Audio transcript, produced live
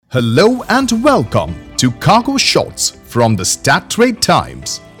Hello and welcome to Cargo Shots from the Strat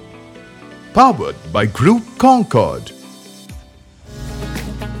Times, powered by Group Concord.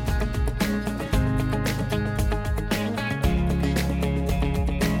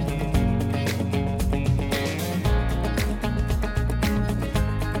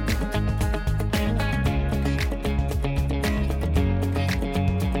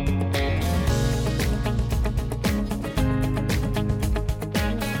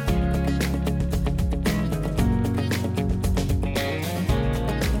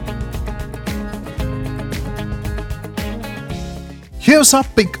 Here's our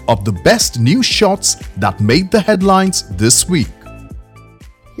pick of the best news shots that made the headlines this week.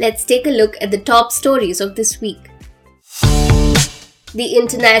 Let's take a look at the top stories of this week. The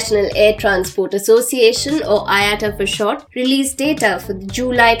International Air Transport Association, or IATA for short, released data for the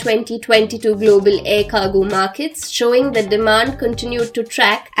July 2022 global air cargo markets, showing that demand continued to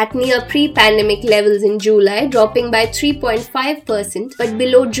track at near pre-pandemic levels in July, dropping by 3.5%, but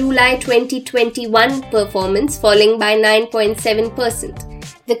below July 2021 performance, falling by 9.7%.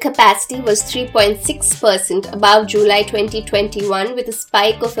 The capacity was 3.6% above July 2021 with a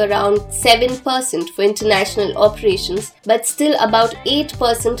spike of around 7% for international operations, but still about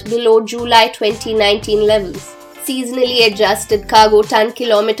 8% below July 2019 levels. Seasonally adjusted cargo ton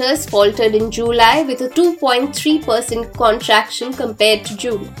kilometers faltered in July with a 2.3% contraction compared to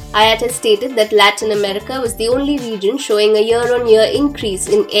June. IATA stated that Latin America was the only region showing a year-on-year increase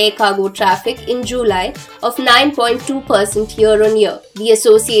in air cargo traffic in July of 9.2% year-on-year. The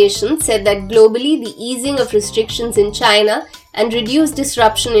association said that globally the easing of restrictions in China and reduced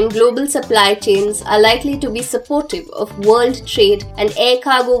disruption in global supply chains are likely to be supportive of world trade and air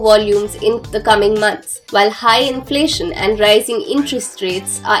cargo volumes in the coming months, while high inflation and rising interest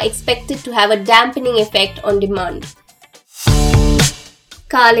rates are expected to have a dampening effect on demand.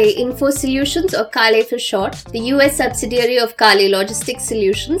 Kale Info Solutions, or Kale for short, the US subsidiary of Kale Logistics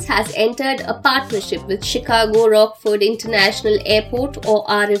Solutions, has entered a partnership with Chicago Rockford International Airport, or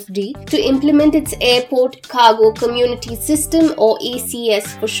RFD, to implement its Airport Cargo Community System, or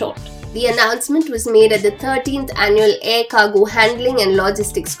ACS for short. The announcement was made at the 13th Annual Air Cargo Handling and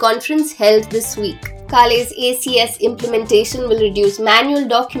Logistics Conference held this week. Kale's ACS implementation will reduce manual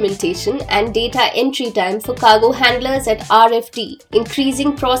documentation and data entry time for cargo handlers at RFD,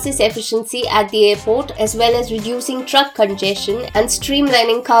 increasing process efficiency at the airport as well as reducing truck congestion and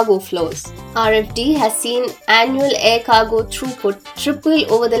streamlining cargo flows. RFD has seen annual air cargo throughput triple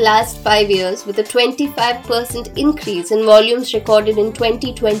over the last 5 years with a 25% increase in volumes recorded in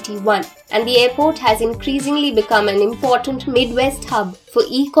 2021, and the airport has increasingly become an important Midwest hub for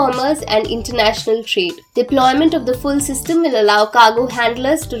e-commerce and international trade. Deployment of the full system will allow cargo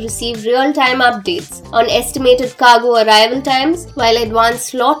handlers to receive real-time updates on estimated cargo arrival times, while advanced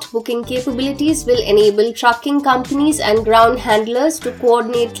slot booking capabilities will enable trucking companies and ground handlers to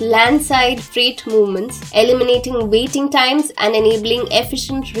coordinate landside freight movements, eliminating waiting times and enabling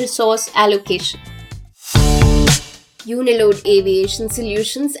efficient resource allocation. Unilode Aviation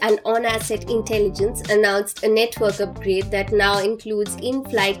Solutions and OnAsset Intelligence announced a network upgrade that now includes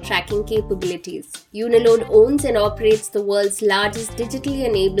in-flight tracking capabilities. Unilode owns and operates the world's largest digitally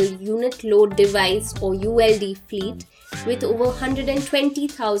enabled unit load device, or ULD fleet, with over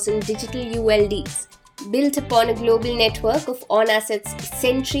 120,000 digital ULDs. Built upon a global network of OnAsset's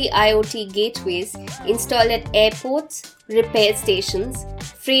Sentry IoT gateways installed at airports, repair stations,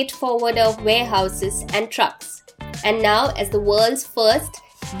 freight forwarder warehouses, and trucks. And now, as the world's first,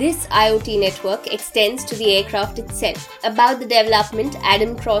 this IoT network extends to the aircraft itself. About the development,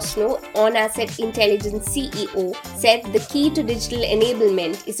 Adam Crosno, OnAsset Intelligence CEO, said the key to digital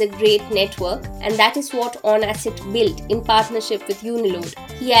enablement is a great network, and that is what OnAsset built in partnership with Unilode.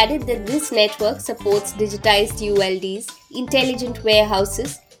 He added that this network supports digitized ULDs, intelligent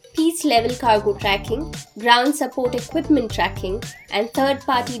warehouses, piece-level cargo tracking, ground support equipment tracking, and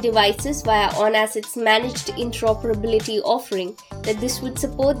third-party devices via OnAsset's managed interoperability offering, that this would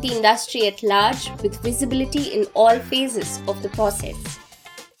support the industry at large with visibility in all phases of the process.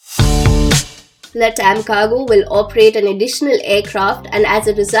 LATAM Cargo will operate an additional aircraft, and as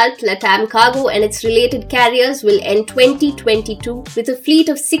a result, LATAM Cargo and its related carriers will end 2022 with a fleet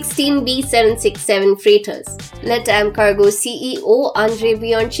of 16 B767 freighters. LATAM Cargo CEO Andre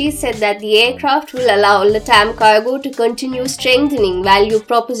Bianchi said that the aircraft will allow LATAM Cargo to continue strengthening value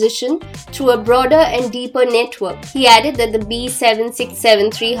proposition through a broader and deeper network. He added that the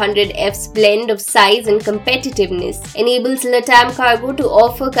B767-300F's blend of size and competitiveness enables LATAM Cargo to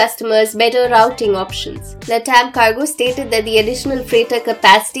offer customers better routing routing options. LATAM Cargo stated that the additional freighter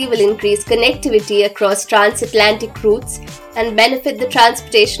capacity will increase connectivity across transatlantic routes and benefit the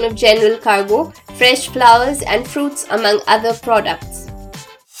transportation of general cargo, fresh flowers and fruits among other products.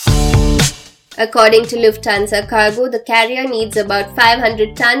 According to Lufthansa Cargo, the carrier needs about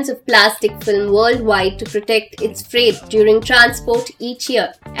 500 tons of plastic film worldwide to protect its freight during transport each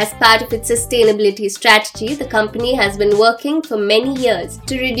year. As part of its sustainability strategy, the company has been working for many years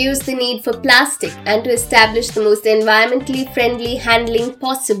to reduce the need for plastic and to establish the most environmentally friendly handling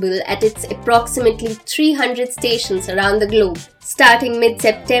possible at its approximately 300 stations around the globe. Starting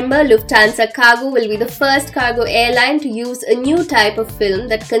mid-September, Lufthansa Cargo will be the first cargo airline to use a new type of film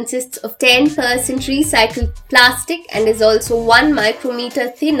that consists of 10% recycled plastic and is also 1 micrometer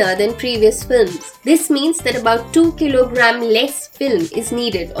thinner than previous films. This means that about 2 kg less film is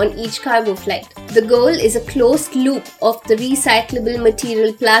needed on each cargo flight. The goal is a closed loop of the recyclable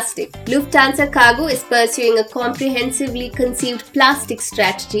material plastic. Lufthansa Cargo is pursuing a comprehensively conceived plastic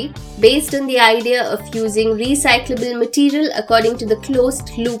strategy based on the idea of using recyclable material according to the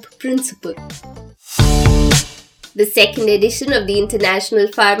closed-loop principle. The second edition of the International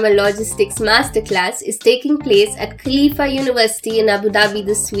Pharma Logistics Masterclass is taking place at Khalifa University in Abu Dhabi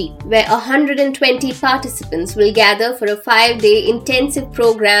this week, where 120 participants will gather for a 5-day intensive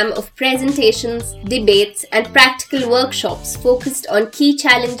program of presentations, debates, and practical workshops focused on key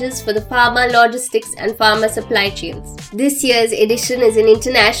challenges for the pharma logistics and pharma supply chains. This year's edition is an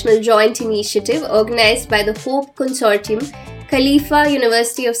international joint initiative organized by the HOPE Consortium, Khalifa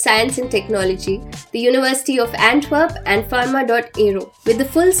University of Science and Technology, the University of Antwerp and Pharma.aero. With the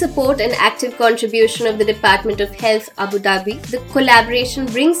full support and active contribution of the Department of Health Abu Dhabi, the collaboration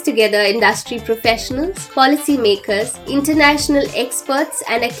brings together industry professionals, policy makers, international experts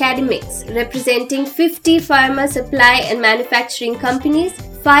and academics representing 50 pharma supply and manufacturing companies,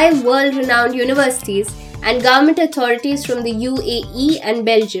 5 world-renowned universities and government authorities from the UAE and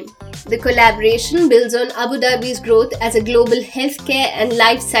Belgium. The collaboration builds on Abu Dhabi's growth as a global healthcare and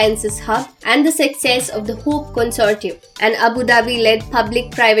life sciences hub and the success of the HOPE Consortium, an Abu Dhabi-led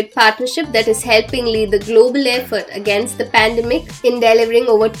public-private partnership that is helping lead the global effort against the pandemic in delivering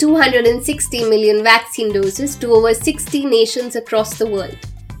over 260 million vaccine doses to over 60 nations across the world.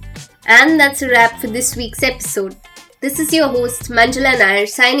 And that's a wrap for this week's episode. This is your host Manjula Nair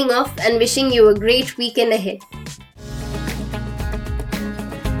signing off and wishing you a great weekend ahead.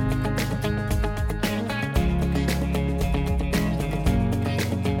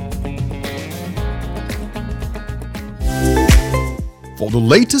 For the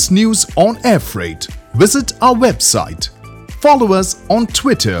latest news on air freight, visit our website. Follow us on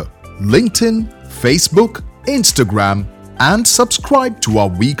Twitter, LinkedIn, Facebook, Instagram, and subscribe to our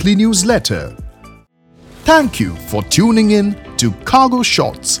weekly newsletter. Thank you for tuning in to Cargo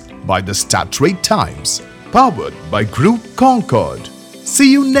Shots by the Strat Times, powered by Group Concord.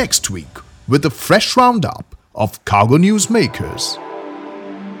 See you next week with a fresh roundup of cargo newsmakers.